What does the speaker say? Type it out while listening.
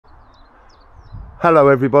Hello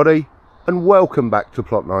everybody and welcome back to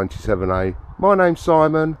Plot 97A. My name's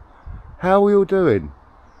Simon. How are you all doing?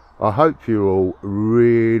 I hope you're all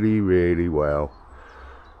really well.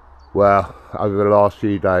 Well, over the last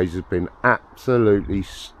few days has been absolutely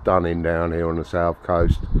stunning down here on the south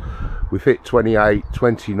coast. We've hit 28,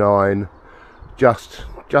 29, just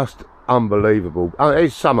unbelievable.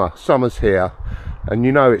 It's summer's here, and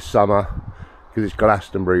you know it's summer because it's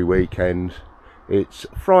Glastonbury weekend. It's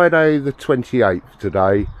Friday the 28th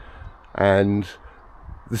today, and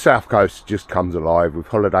the south coast just comes alive with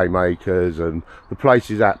holiday makers and the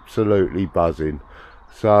place is absolutely buzzing.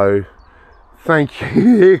 So thank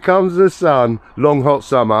you. Here comes the sun. Long hot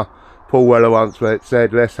summer. Paul Weller once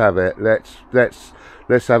said, let's have it.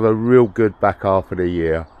 Let's have a real good back half of the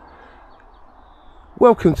year.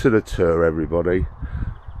 Welcome to the tour, everybody.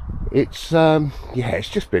 It's yeah, it's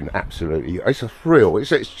just been absolutely, it's a thrill.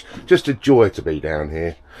 It's just a joy to be down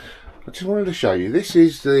here. I just wanted to show you, this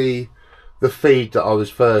is the feed that I was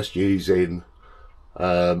first using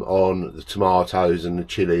on the tomatoes and the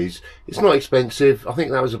chilies. It's not expensive. I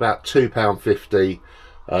think that was about £2.50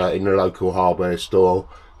 in the local hardware store,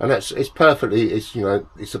 and it's perfectly, it's, you know,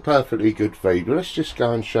 it's a perfectly good feed. But let's just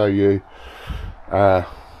go and show you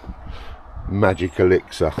magic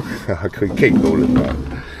elixir. I could keep calling that.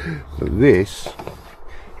 But this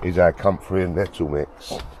is our comfrey and nettle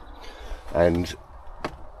mix, and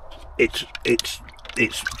it's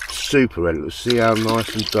super edible. See how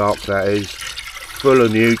nice and dark that is, full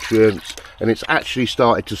of nutrients, and it's actually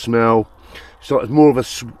started to smell. It's more of a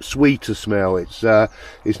sweeter smell. It's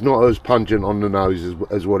not as pungent on the nose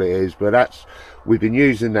as what it is, but we've been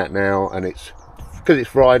using that now, and it's because it's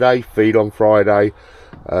Friday, feed on Friday.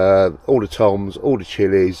 All the toms, all the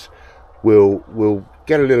chilies, we'll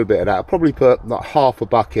get a little bit of that. I'll probably put like half a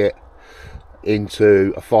bucket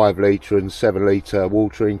into a 5 litre and 7 litre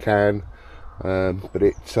watering can, but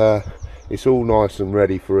it's all nice and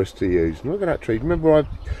ready for us to use. And look at that tree. Remember, I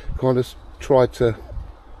kind of tried to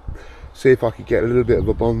see if I could get a little bit of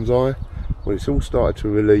a bonsai. Well, it's all started to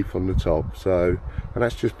relief on the top, so, and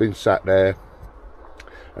that's just been sat there,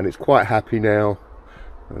 and it's quite happy now.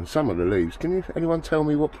 And some of the leaves, anyone tell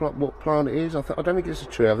me what plant it is? I don't think it's a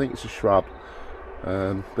tree, I think it's a shrub.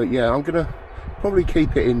 But yeah, I'm gonna probably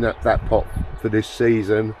keep it in that pot for this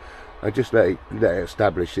season and just let it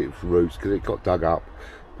establish its roots, because it got dug up.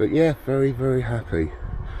 But yeah, very happy.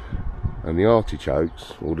 And the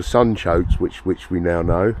artichokes, or the sunchokes, which we now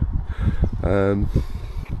know, the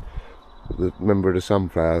member of the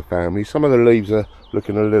sunflower family, some of the leaves are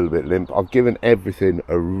looking a little bit limp. I've given everything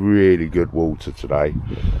a really good water today,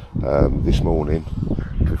 this morning,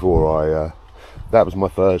 before that was my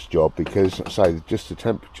first job, because I say just the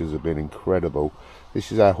temperatures have been incredible.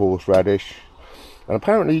 This is our horseradish, and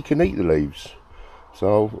apparently you can eat the leaves,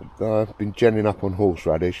 so I've been gelling up on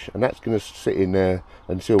horseradish, and that's going to sit in there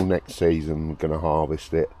until next season. We're going to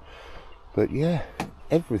harvest it. But yeah,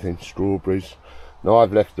 everything. Strawberries. Now,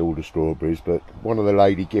 I've left all the strawberries, but one of the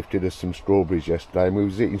lady gifted us some strawberries yesterday, and we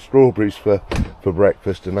was eating strawberries for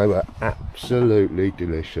breakfast, and they were absolutely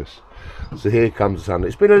delicious. So here comes the sun.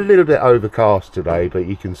 It's been a little bit overcast today, but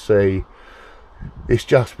you can see it's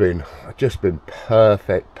just been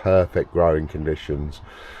perfect growing conditions.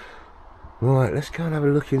 Right, let's go and have a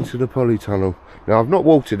look into the polytunnel. Now, I've not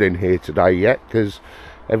watered in here today yet, because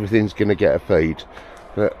everything's going to get a feed,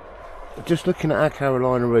 but just looking at our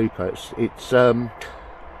Carolina Reaper, it's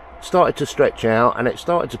started to stretch out, and it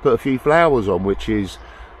started to put a few flowers on, which is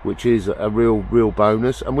a real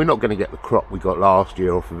bonus. And we're not going to get the crop we got last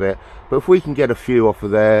year off of it, but if we can get a few off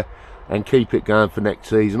of there and keep it going for next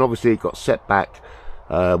season. Obviously, it got set back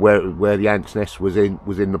where the ant's nest was in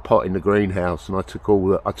the pot in the greenhouse, and I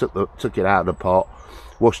took it out of the pot,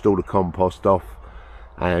 washed all the compost off,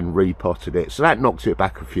 and repotted it. So that knocks it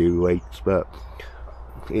back a few weeks, but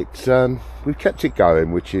it's we've kept it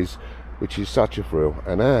going, which is such a thrill.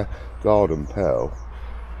 And our garden pearl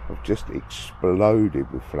have just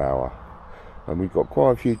exploded with flower, and we've got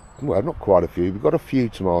quite a few, well, not quite a few, we've got a few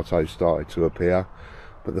tomatoes started to appear,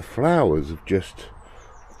 but the flowers have just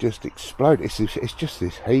exploded. It's just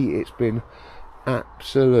this heat. It's been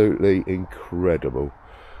absolutely incredible.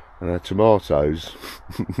 And our tomatoes,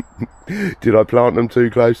 did I plant them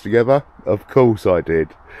too close together? Of course I did.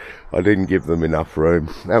 I didn't give them enough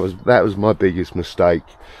room. That was my biggest mistake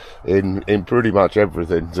in pretty much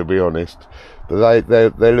everything, to be honest. But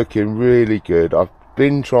they're looking really good. I've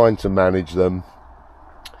been trying to manage them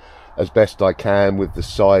as best I can with the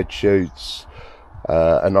side shoots,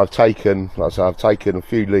 and I've taken a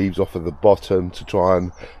few leaves off of the bottom to try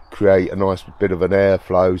and create a nice bit of an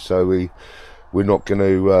airflow, so we're not going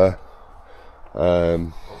to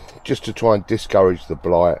just to try and discourage the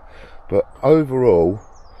blight. But overall,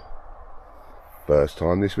 first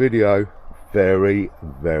time this video, very,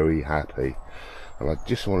 very happy. And I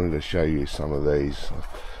just wanted to show you some of these.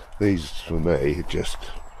 These for me are just,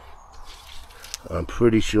 I'm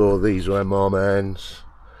pretty sure these are Marmans.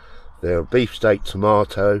 They're a beefsteak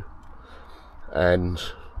tomato, and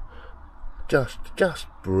just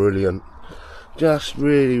brilliant. Just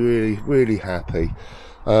really happy.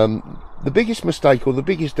 The biggest mistake, or the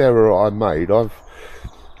biggest error I made, I've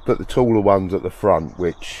put the taller ones at the front,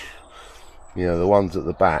 which, you know, the ones at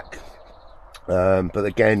the back. But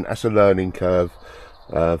again, that's a learning curve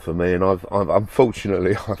for me, and I've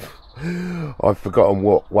unfortunately I've forgotten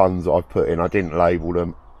what ones I've put in. I didn't label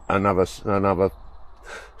them. Another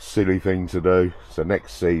silly thing to do. So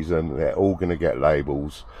next season they're all going to get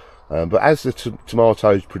labels. But as the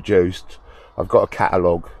tomatoes produced, I've got a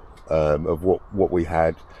catalogue of what we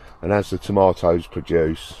had, and as the tomatoes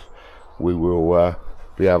produce, we will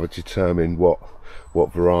be able to determine what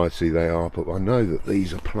variety they are. But I know that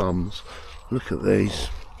these are plums. Look at these,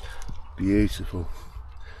 beautiful.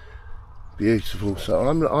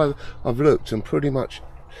 So I've looked, and pretty much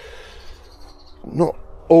not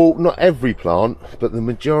every plant, but the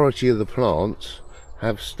majority of the plants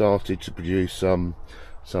have started to produce some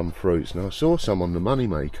fruits. Now I saw some on the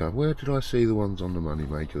Moneymaker. Where did I see the ones on the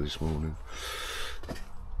Moneymaker this morning?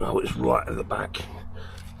 Oh, it's right at the back.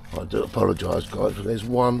 I do apologise, guys, but there's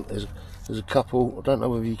one. There's a couple. I don't know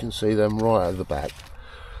whether you can see them right at the back.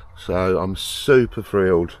 So I'm super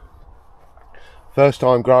thrilled. First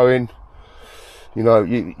time growing. You know,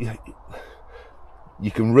 you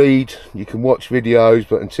can read, you can watch videos,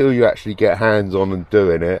 but until you actually get hands on and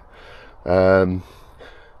doing it,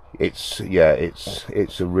 it's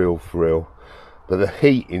a real thrill. But the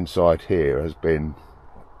heat inside here has been,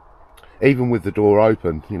 even with the door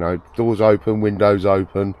open, you know, doors open, windows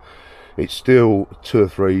open, it's still 2 or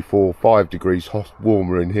 3, 4, 5 degrees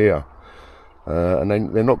warmer in here. And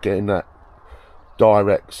they're not getting that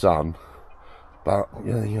direct sun, but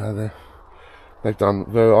you know, they've done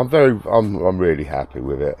very. I'm really happy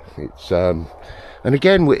with it. It's and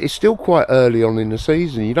again, it's still quite early on in the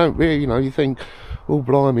season. You don't really, you know, you think, oh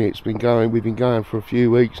blimey, we've been going for a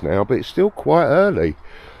few weeks now, but it's still quite early.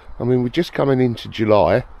 I mean, we're just coming into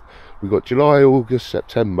July. We've got July, August,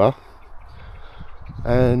 September,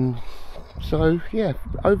 and so yeah,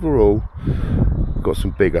 overall, we've got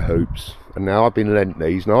some bigger hoops. And now I've been lent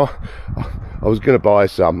these. Now I was going to buy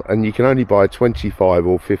some, and you can only buy 25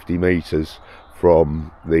 or 50 meters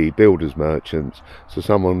from the builders merchants. So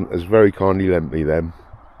someone has very kindly lent me them,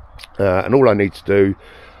 and all I need to do,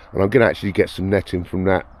 and I'm going to actually get some netting from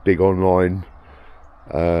that big online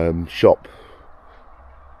shop,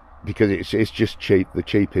 because it's just cheap, the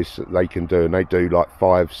cheapest that they can do, and they do like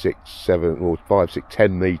 5, 6, 7, or 5, 6,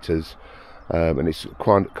 10 meters, and it's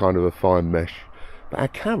kind of a fine mesh. But our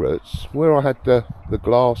carrots, where I had the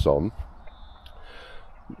glass on,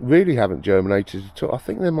 really haven't germinated at all. I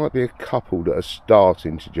think there might be a couple that are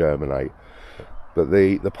starting to germinate, but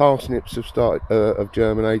the parsnips have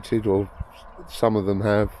germinated, or some of them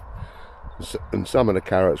have, and some of the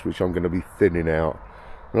carrots, which I'm going to be thinning out.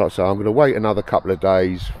 And like I say, I'm going to wait another couple of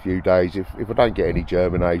days, few days. If I don't get any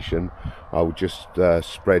germination, I will just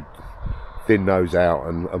thin those out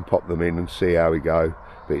and pop them in and see how we go.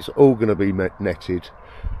 But it's all going to be netted,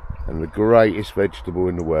 and the greatest vegetable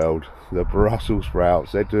in the world, the Brussels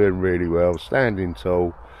sprouts, they're doing really well, standing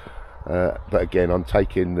tall. But again, I'm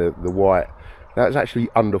taking the white, that's actually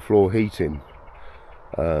underfloor heating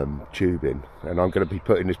tubing, and I'm going to be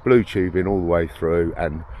putting this blue tubing all the way through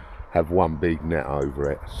and have one big net over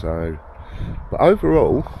it. So, but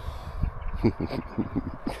overall,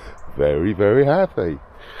 very, very happy.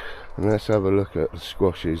 And let's have a look at the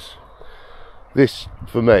squashes. This,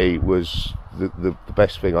 for me, was the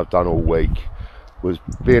best thing I've done all week, was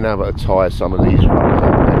being able to tie some of these runners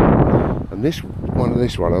up. And this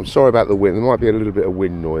one, I'm sorry about the wind, there might be a little bit of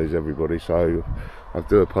wind noise, everybody, so I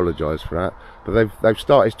do apologise for that. But they've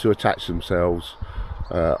started to attach themselves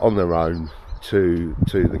on their own to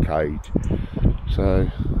the cage. So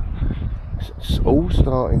it's all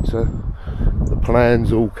starting to, the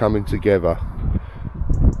plan's all coming together.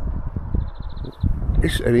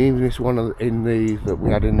 And even this one that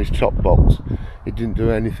we had in this chop box, it didn't do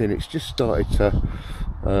anything. It's just started to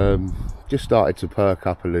perk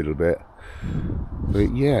up a little bit. But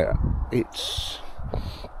yeah, it's,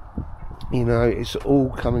 you know, it's all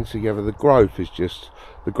coming together. The growth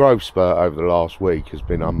spurt over the last week has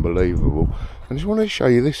been unbelievable. I just wanted to show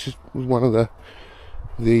you, this was one of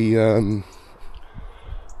the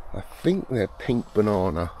I think they're pink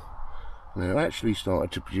banana. They're actually started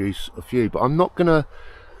to produce a few, but I'm not gonna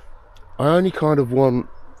I only kind of want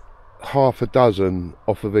half a dozen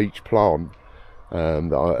off of each plant.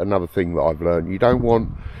 Another thing that I've learned, you don't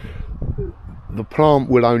want, the plant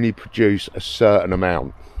will only produce a certain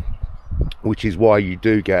amount, which is why you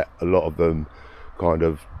do get a lot of them kind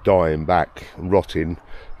of dying back and rotting,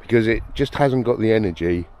 because it just hasn't got the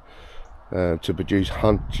energy to produce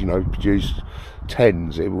produce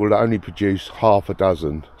tens. It will only produce half a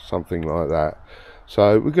dozen, something like that.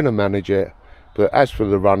 So we're going to manage it. But as for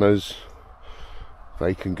the runners,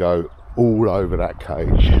 they can go all over that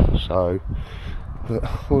cage. So, but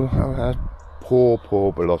poor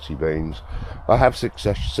Belotti beans. I have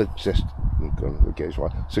succession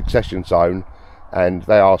zone, and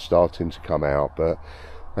they are starting to come out, but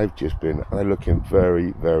they're looking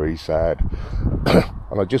very, very sad.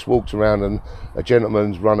 And I just walked around, and a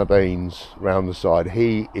gentleman's runner beans round the side.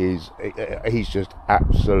 He's just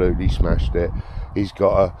absolutely smashed it. He's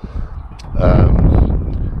got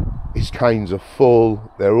his canes are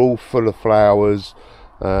full. They're all full of flowers.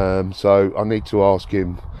 So I need to ask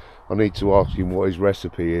him what his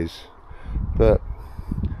recipe is. But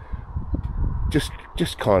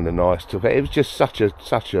just kind of nice to it. It was just such a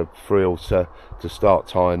thrill to start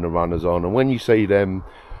tying the runners on, and when you see them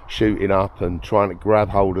shooting up and trying to grab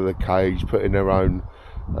hold of the cage, putting their own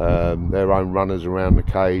runners around the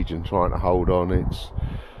cage and trying to hold on, it's,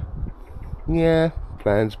 yeah,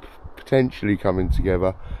 plans potentially coming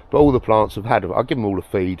together. But all the plants have had, I give them all a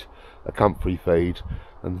feed, a comfrey feed,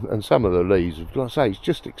 and some of the leaves, like I say, it's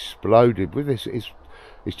just exploded with this. It's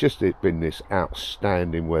been this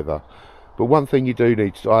outstanding weather. But one thing you do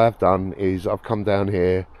need to, I have done, is I've come down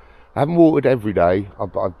here. I haven't watered every day.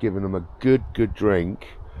 I've given them a good drink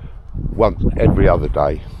once every other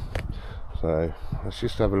day. So let's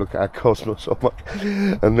just have a look at our cosmos.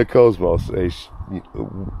 And the cosmos is,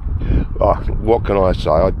 what can I say?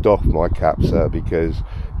 I doff my cap, sir, because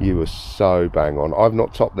you were so bang on. I've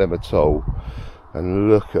not topped them at all, and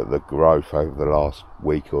look at the growth over the last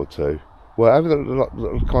week or two. Well, over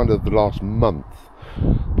the kind of the last month,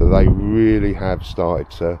 but they really have started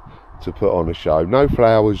to put on a show. No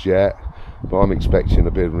flowers yet, but I'm expecting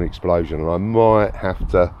a bit of an explosion, and I might have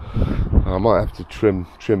to trim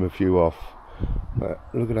a few off. But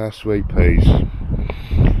look at our sweet peas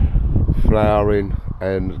flowering,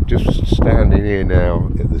 and just standing here now,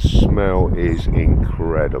 the smell is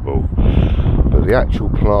incredible. But the actual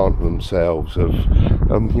plant themselves have,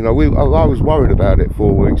 I was worried about it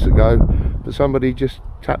 4 weeks ago, but somebody just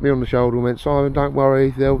tapped me on the shoulder and went, "Simon, don't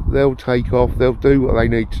worry, they'll take off, they'll do what they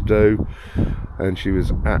need to do." And she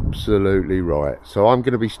was absolutely right. So I'm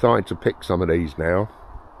going to be starting to pick some of these now,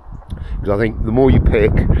 because I think the more you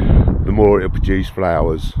pick, the more it'll produce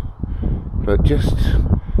flowers. But just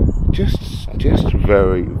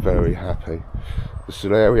very, very happy. The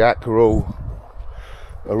celeriac are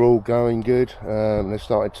all going good. They're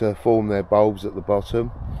starting to form their bulbs at the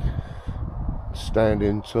bottom,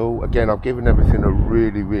 standing tall. Again, I've given everything a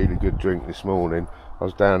really, really good drink this morning. I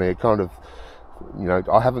was down here kind of,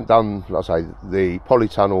 I haven't done, like I say, the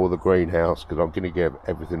polytunnel or the greenhouse, because I'm going to give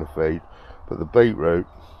everything a feed. But the beetroot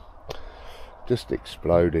just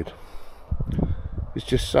exploded. It's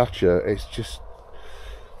such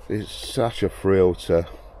a thrill to,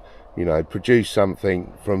 produce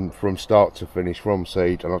something from start to finish, from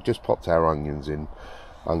seed. And I've just popped our onions in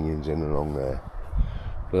along there.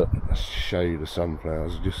 But let's show you the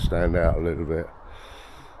sunflowers, just stand out a little bit.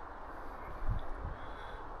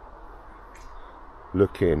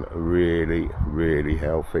 Looking really, really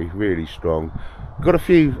healthy, really strong. Got a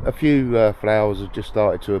few flowers have just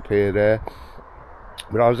started to appear there.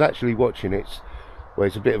 But I was actually watching it. Well,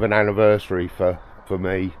 it's a bit of an anniversary for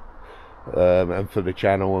me, and for the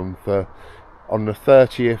channel, and on the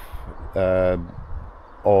 30th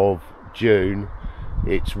of June,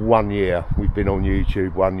 it's 1 year. We've been on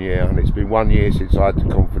YouTube 1 year, and it's been 1 year since I had the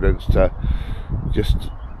confidence to just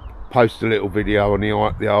post a little video on the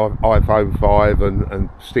iPhone 5 and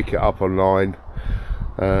stick it up online.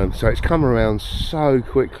 So it's come around so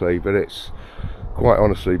quickly, but it's quite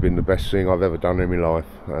honestly been the best thing I've ever done in my life,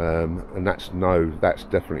 and that's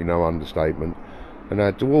definitely no understatement. And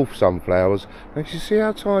our dwarf sunflowers, and you see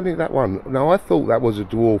how tiny that one. Now, I thought that was a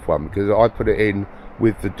dwarf one because I put it in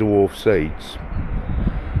with the dwarf seeds.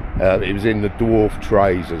 It was in the dwarf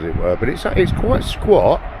trays, as it were, but it's quite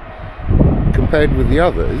squat compared with the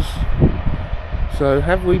others. So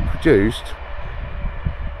have we produced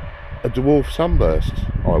a dwarf sunburst,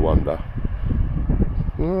 I wonder?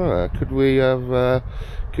 Could we have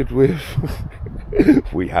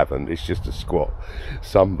we haven't, it's just a squat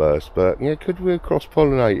sunburst, but yeah, could we have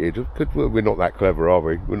cross-pollinated? We're not that clever, are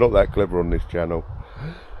we? We're not that clever on this channel.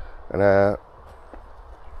 And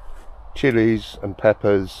chilies and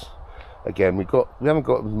peppers, again, we haven't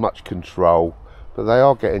got much control, but they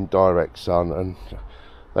are getting direct sun, and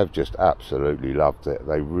they've just absolutely loved it.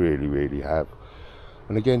 They really, really have.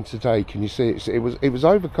 And again today, can you see it was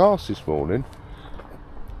overcast this morning.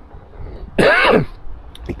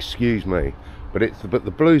 Excuse me, but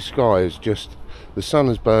the blue sky is just, the sun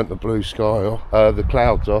has burnt the blue sky off, the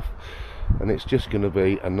clouds off, and it's just going to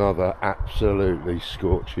be another absolutely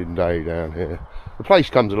scorching day down here. The place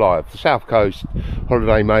comes alive. The South Coast,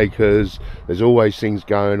 holiday makers, there's always things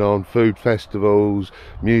going on, food festivals,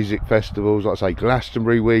 music festivals, like I say,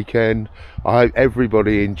 Glastonbury weekend. I hope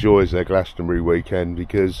everybody enjoys their Glastonbury weekend,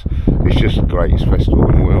 because it's just the greatest festival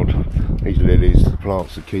in the world. These lilies, the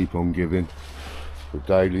plants that keep on giving. The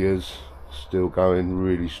dahlias still going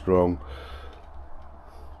really strong.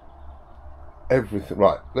 Everything.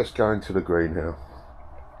 Right, let's go into the greenhouse.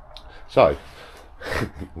 So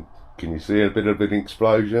can you see a bit of an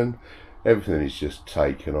explosion? Everything is just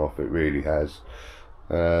taken off, it really has.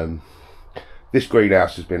 This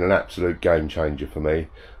greenhouse has been an absolute game changer for me.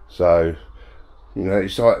 So, you know,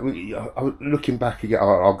 it's like, looking back again,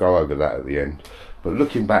 I'll go over that at the end, but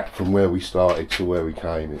looking back from where we started to where we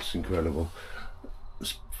came, it's incredible.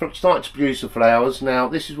 Starting to produce the flowers. Now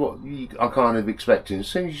this is what I kind of expecting. As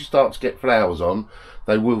soon as you start to get flowers on,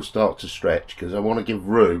 they will start to stretch, because I want to give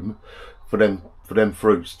room for them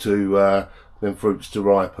fruits to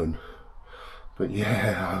ripen. But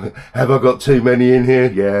yeah, have I got too many in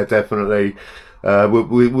here? Yeah, definitely.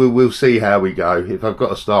 We'll see how we go. If I've got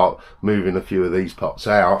to start moving a few of these pots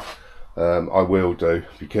out, I will do,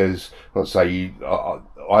 because let's say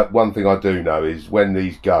one thing I do know is when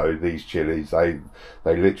these chilies, they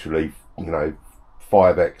literally, you know,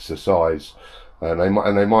 5x the size, and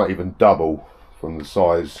they might even double from the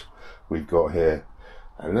size we've got here.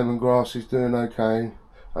 And lemongrass is doing okay,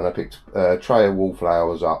 and I picked a tray of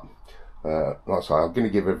wallflowers up. Like I say, I'm going to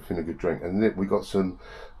give everything a good drink, and then we got some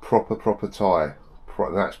proper Thai.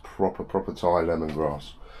 That's proper Thai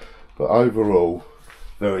lemongrass. But overall,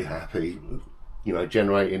 very happy. You know,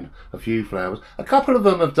 generating a few flowers. A couple of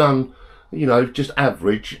them have done, you know, just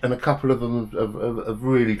average, and a couple of them have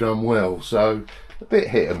really done well. So a bit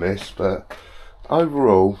hit and miss, but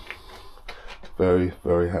overall, very,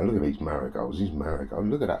 very happy. Look at these marigolds.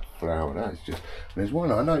 Look at that flower. That is just. There's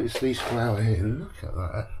one I noticed. These flower here. Look at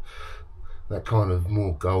that. That kind of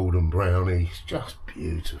more golden brownie. It's just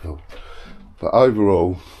beautiful. But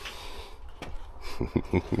overall.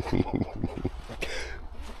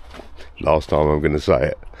 Last time I'm going to say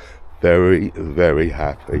it, very, very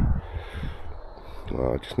happy.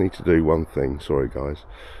 I just need to do one thing, sorry guys,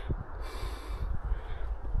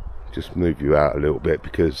 just move you out a little bit,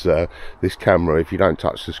 because this camera, if you don't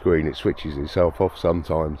touch the screen, it switches itself off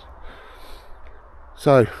sometimes.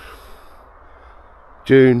 So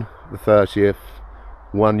June the 30th,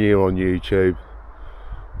 1 year on YouTube.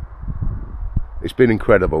 It's been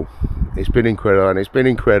incredible, and it's been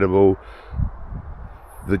incredible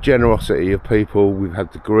the generosity of people. We've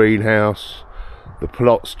had the greenhouse, the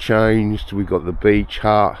plots changed, we've got the beach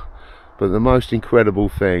hut, but the most incredible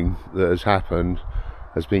thing that has happened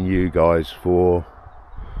has been you guys, for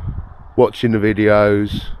watching the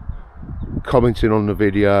videos, commenting on the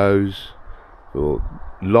videos, or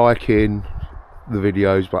liking the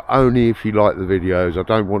videos, but only if you like the videos. I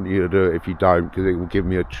don't want you to do it if you don't, because it will give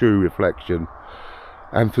me a true reflection.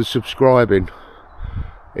 And for subscribing,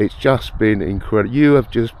 it's just been incredible. You have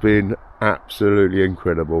just been absolutely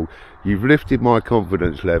incredible. You've lifted my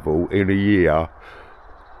confidence level in a year,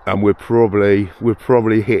 and we're probably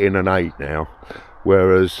hitting an 8 now,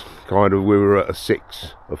 whereas kind of we were at a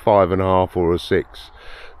 6, a 5.5 or a 6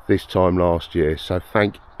 this time last year. So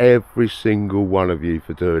thank every single one of you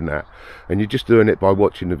for doing that, and you're just doing it by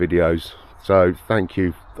watching the videos. So thank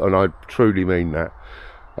you, and I truly mean that.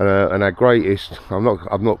 And our greatest, I'm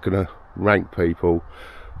not going to rank people,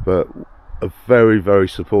 but a very, very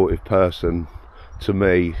supportive person to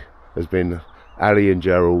me has been Ali and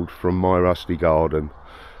Gerald from My Rusty Garden.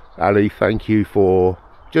 Ali, thank you for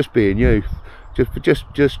just being you,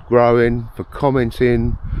 just growing, for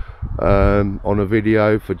commenting on a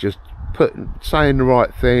video, for just saying the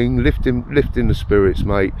right thing, lifting the spirits,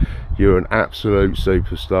 mate. You're an absolute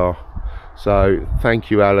superstar. So thank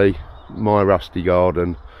you, Ali, My Rusty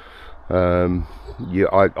Garden.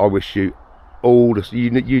 I wish you all the,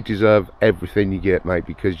 you deserve everything you get, mate,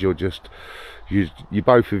 because you're just, you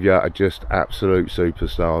both of you are just absolute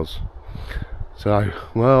superstars. So,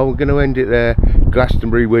 well, we're going to end it there.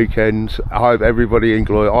 Glastonbury weekend. I hope everybody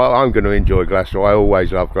enjoy. I'm going to enjoy Glastonbury. I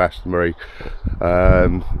always love Glastonbury.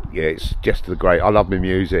 Yeah, it's just great. I love my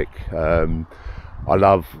music. I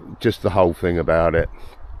love just the whole thing about it.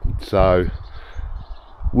 So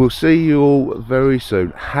we'll see you all very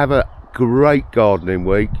soon. Have a great gardening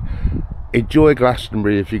week. Enjoy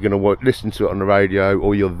Glastonbury if you're going to listen to it on the radio,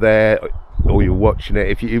 or you're there, or you're watching it.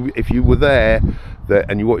 If you were there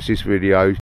and you watch this video,